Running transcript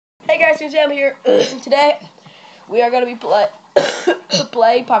Hey guys, Sam here. Today we are going to be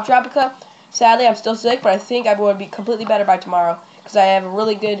playing Poptropica. Sadly, I'm still sick, but I think I'm going to be completely better by tomorrow because I have a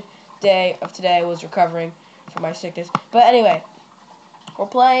really good day of today. I was recovering from my sickness. But anyway, we're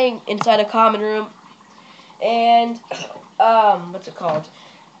playing inside a common room, and what's it called?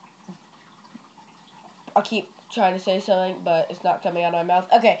 I'll keep trying to say something, but it's not coming out of my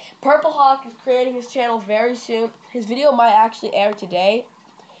mouth. Okay, Purple Hawk is creating his channel very soon. His video might actually air today.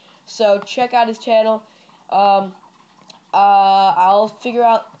 So check out his channel. I'll figure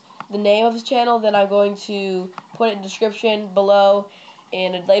out the name of his channel, then I'm going to put it in the description below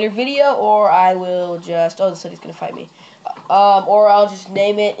in a later video, or I will just, oh, this lady's gonna fight me, or I'll just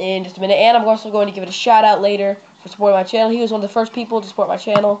name it in just a minute, and I'm also going to give it a shout out later for supporting my channel. He was one of the first people to support my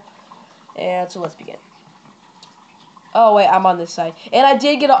channel, and so let's begin. Oh wait, I'm on this side, and I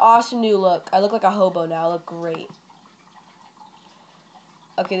did get an awesome new look. I look like a hobo now. I look great.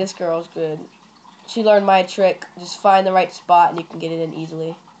 Okay, this girl's good. She learned my trick. Just find the right spot and you can get it in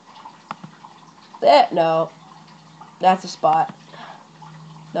easily. No. That's a spot.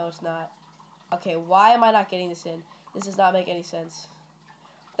 No, it's not. Okay, why am I not getting this in? This does not make any sense.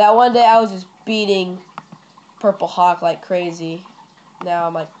 That one day I was just beating Purple Hawk like crazy. Now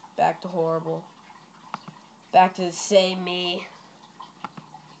I'm like back to horrible. Back to the same me.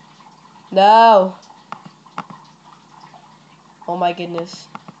 No. Oh my goodness.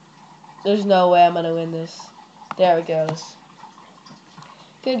 There's no way I'm gonna win this. There it goes.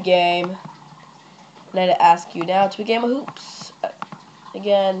 Good game. And I had to ask you now to a game of hoops.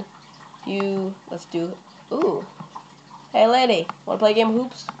 Again, let's do. Ooh. Hey lady, wanna play a game of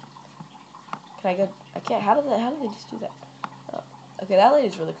hoops? Can I go? I can't. How did they just do that? Oh. Okay, that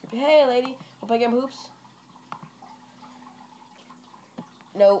lady's really creepy. Hey lady, wanna play a game of hoops?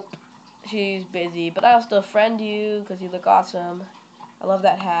 Nope. She's busy, but I'll still friend you because you look awesome. I love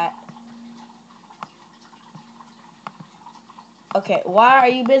that hat. Okay, why are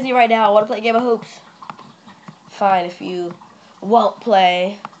you busy right now? I want to play a game of hoops. Fine, if you won't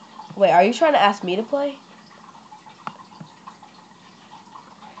play. Wait, are you trying to ask me to play?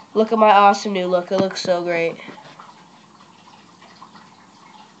 Look at my awesome new look. It looks so great.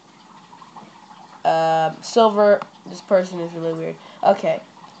 Silver. This person is really weird. Okay,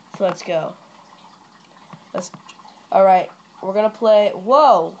 so let's go. Alright, we're gonna play.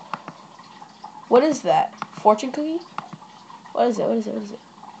 Whoa! What is that? Fortune cookie? What is it? What is it? What is it?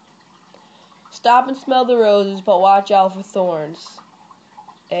 Stop and smell the roses, but watch out for thorns.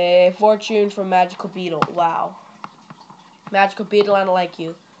 A fortune from Magical Beetle. Wow. Magical Beetle, I don't like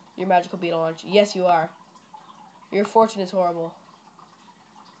you. You're Magical Beetle, aren't you? Yes, you are. Your fortune is horrible.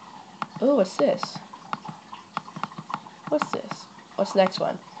 Oh, what's this? What's this? What's the next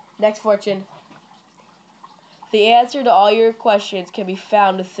one? Next fortune. The answer to all your questions can be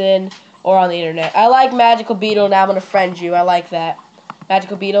found within or on the internet. I like Magical Beetle, now I'm going to friend you. I like that.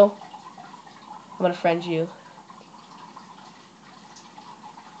 Magical Beetle, I'm going to friend you.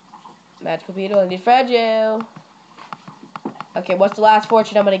 Magical Beetle, I need to friend you. Okay, what's the last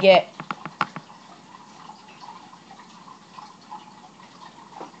fortune I'm going to get?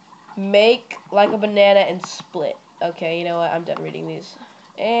 Make like a banana and split. Okay, you know what? I'm done reading these.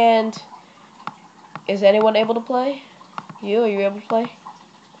 And is anyone able to play? Are you able to play?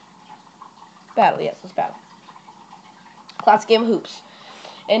 Battle, yes, let's battle. Classic game of hoops.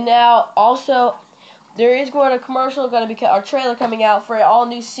 And now, also, there is going to commercial, going to be our trailer coming out for an all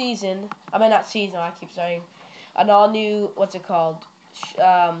new season. I mean, not season. I keep saying an all new. What's it called?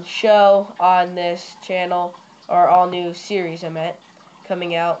 Show on this channel, or all new series. I meant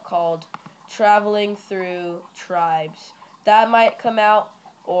coming out called Traveling Through Tribes. That might come out,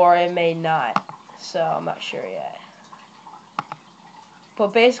 or it may not. So I'm not sure yet.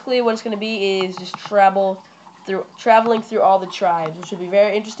 But basically, what it's going to be is just traveling through all the tribes, which will be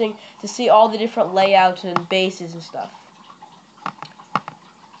very interesting to see all the different layouts and bases and stuff.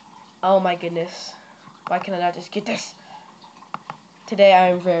 Oh my goodness. Why can I not just get this? Today I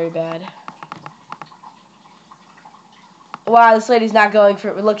am very bad. Wow, this lady's not going for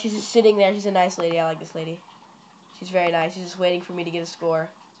it. Look, she's just sitting there. She's a nice lady. I like this lady. She's very nice. She's just waiting for me to get a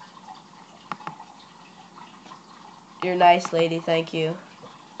score. You're a nice lady. Thank you.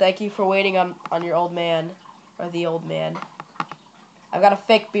 Thank you for waiting on your old man. Or the old man. I've got a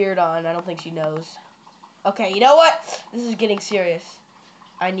fake beard on. I don't think she knows. Okay, you know what? This is getting serious.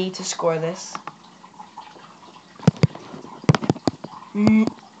 I need to score this.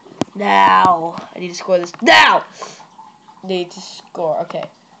 Now. I need to score this. Now! Need to score. Okay.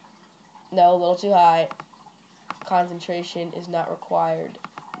 No, a little too high. Concentration is not required.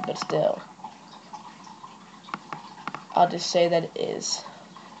 But still. I'll just say that it is.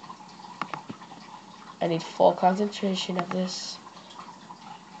 I need full concentration of this.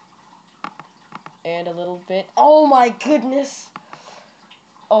 And a little bit. Oh my goodness!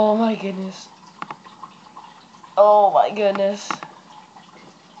 Oh my goodness. Oh my goodness.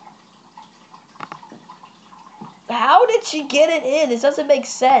 How did she get it in? This doesn't make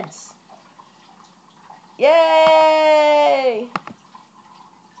sense. Yay!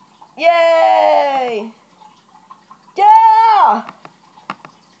 Yay! Yeah!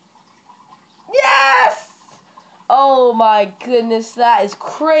 Yes! Oh my goodness, that is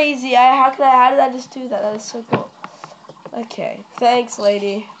crazy. How did I just do that? That is so cool. Okay, thanks,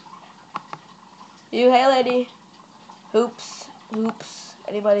 lady. Hey, lady. Hoops, hoops.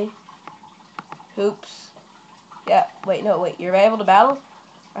 Anybody? Hoops. Yeah. Wait, no, wait. You're able to battle?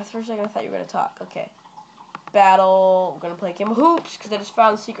 That's the first thing I thought you were gonna talk. Okay. Battle. We're gonna play a game of hoops because I just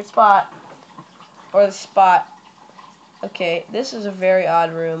found the secret spot or the spot. Okay, this is a very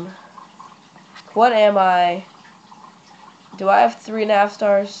odd room. What am I? Do I have 3.5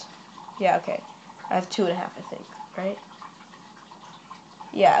 stars? Yeah, okay. I have 2.5, I think, right?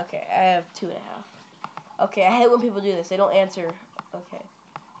 Yeah, okay. I have 2.5. Okay, I hate when people do this. They don't answer. Okay.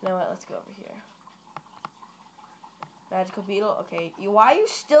 You know what? Let's go over here. Magical beetle. Okay. Why are you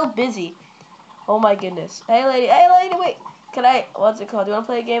still busy? Oh my goodness. Hey, lady. Hey, lady. Wait. Can I? What's it called? Do you want to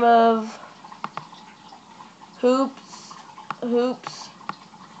play a game of hoops? Hoops.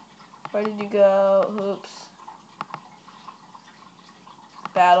 Where did you go? Hoops.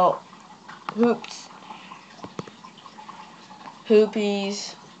 Battle. Hoops.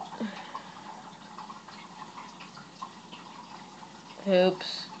 Hoopies.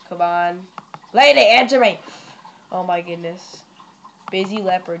 Hoops. Come on. Lady, answer me! Oh my goodness. Busy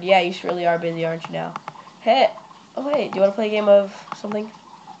leopard. Yeah, you really are busy, aren't you now? Hey. Oh, hey. Do you want to play a game of something?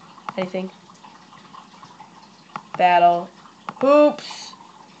 Anything? Battle. Hoops.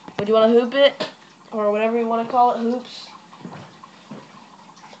 Would you want to hoop it? Or whatever you want to call it. Hoops.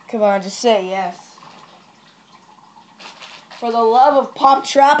 Come on, just say yes. For the love of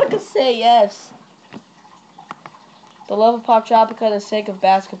Poptropica, say yes. The love of Poptropica and the sake of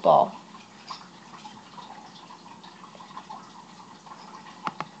basketball.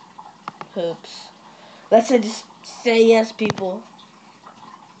 Hoops. Let's just say yes, people.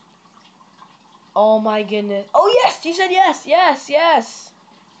 Oh my goodness. Oh yes, you said yes, yes, yes.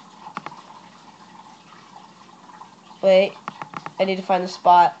 Wait, I need to find the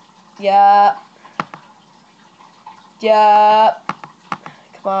spot. Yeah. Yeah.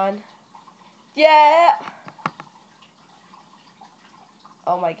 Come on. Yeah.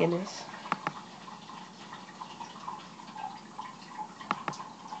 Oh my goodness.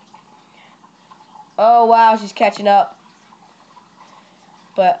 Oh wow, she's catching up.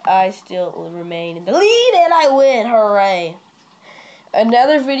 But I still remain in the lead and I win. Hooray.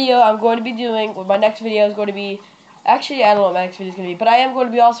 Another video I'm going to be doing, my next video is going to be, actually I don't know what my next video is going to be, but I am going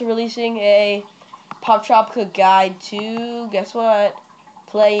to be also releasing a Poptropica guide to, guess what,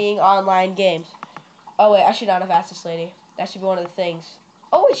 playing online games. Oh wait, I should not have asked this lady. That should be one of the things.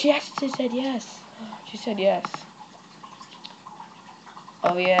 Oh wait, she actually said yes. She said yes.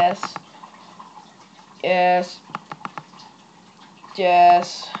 Oh yes. Yes.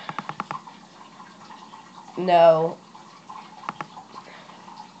 Yes. No.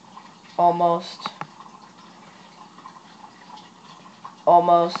 Almost.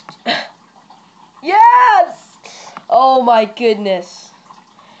 Almost. Yes! Oh my goodness.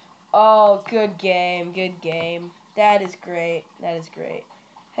 Oh, good game. Good game. That is great. That is great.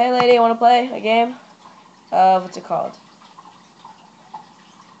 Hey lady, want to play a game? What's it called?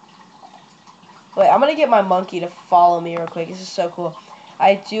 Wait, I'm gonna get my monkey to follow me real quick. This is so cool.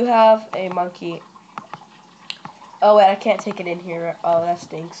 I do have a monkey. Oh wait, I can't take it in here. Oh, that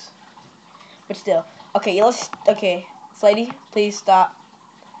stinks. But still. Okay, let's. Okay, lady, please stop.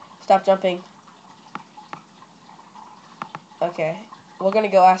 Stop jumping. Okay, we're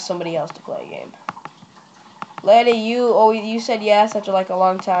gonna go ask somebody else to play a game. Lady, you said yes after like a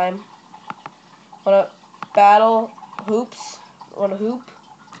long time. Wanna battle hoops? Wanna hoop?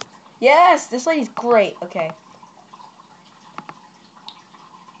 Yes, this lady's great. Okay.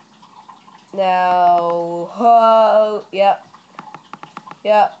 Now, yep.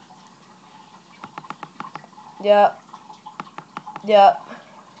 Yep. Yep. Yep.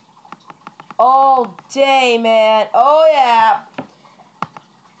 All day, man. Oh, yeah.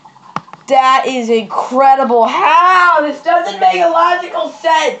 That is incredible. How? This doesn't make a logical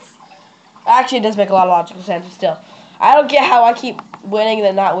sense. Actually, it does make a lot of logical sense, but still. I don't get how I keep winning and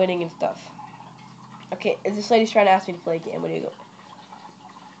then not winning and stuff. Okay, this lady's trying to ask me to play a game. Where do you go?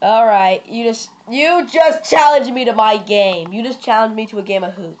 Alright, you just challenged me to my game. You just challenged me to a game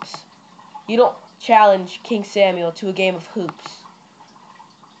of hoops. You don't challenge King Samuel to a game of hoops.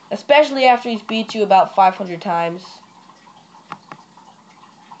 Especially after he's beat you about 500 times.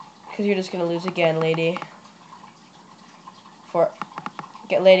 Because you're just going to lose again, lady.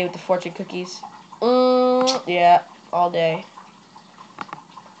 Get lady with the fortune cookies. Yeah, all day.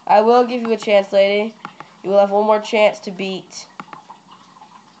 I will give you a chance, lady. You will have one more chance to beat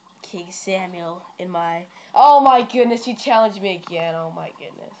King Samuel in my... Oh my goodness, you challenged me again. Oh my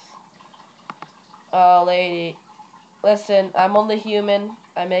goodness. Oh, lady. Listen, I'm only human.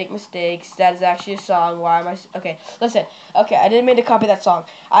 I make mistakes. That is actually a song. Why am I... Okay, listen. Okay, I didn't mean to copy that song.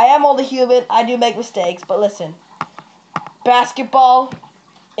 I am only human. I do make mistakes, but listen. Basketball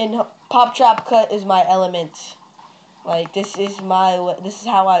and Poptropica is my element. Like, this is my... This is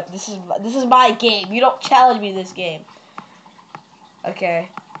how I... This is my game. You don't challenge me this game.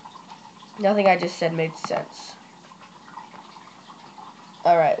 Okay. Nothing I just said made sense.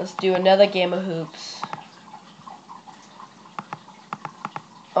 Alright, let's do another game of hoops.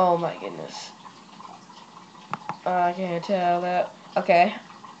 Oh my goodness. I can't tell that. Okay.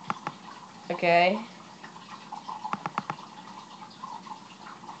 Okay.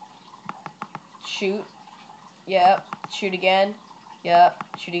 Shoot. Yep. Shoot again.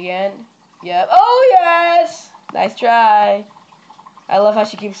 Yep. Shoot again. Yep. Oh yes! Nice try. I love how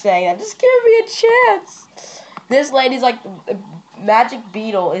she keeps saying that. Just give me a chance. This lady's like magic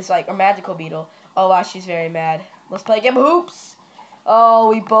beetle is like a magical beetle. Oh wow, she's very mad. Let's play a game of hoops. Oh,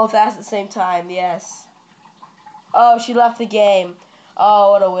 we both asked at the same time. Yes. Oh, she left the game.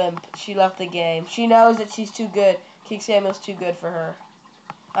 Oh, what a wimp. She left the game. She knows that she's too good. King Samuel's too good for her.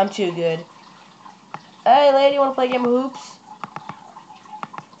 I'm too good. Hey, lady, want to play a game of hoops?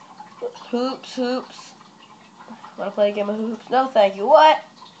 Hoops. Want to play a game of hoops? No, thank you. What?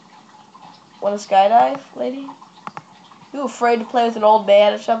 Want to skydive, lady? You afraid to play with an old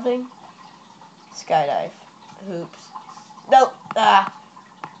man or something? Skydive. Hoops. No. Ah.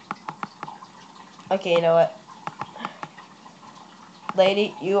 Okay, you know what?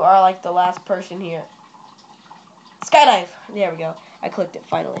 Lady, you are like the last person here. Skydive! There we go. I clicked it,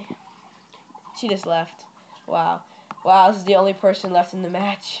 finally. She just left. Wow. Wow, this is the only person left in the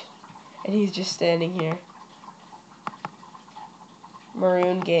match. And he's just standing here.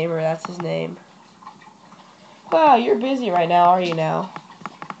 Maroon Gamer, that's his name. Wow, you're busy right now, are you now?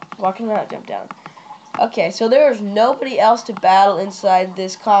 Walking around, jump down. Okay, so there is nobody else to battle inside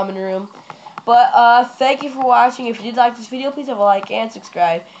this common room. But, thank you for watching. If you did like this video, please have a like and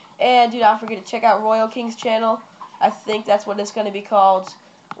subscribe. And do not forget to check out Royal King's channel. I think that's what it's going to be called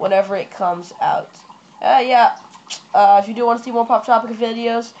whenever it comes out. Yeah. If you do want to see more Poptropica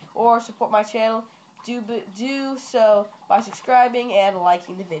videos or support my channel, do so by subscribing and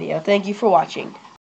liking the video. Thank you for watching.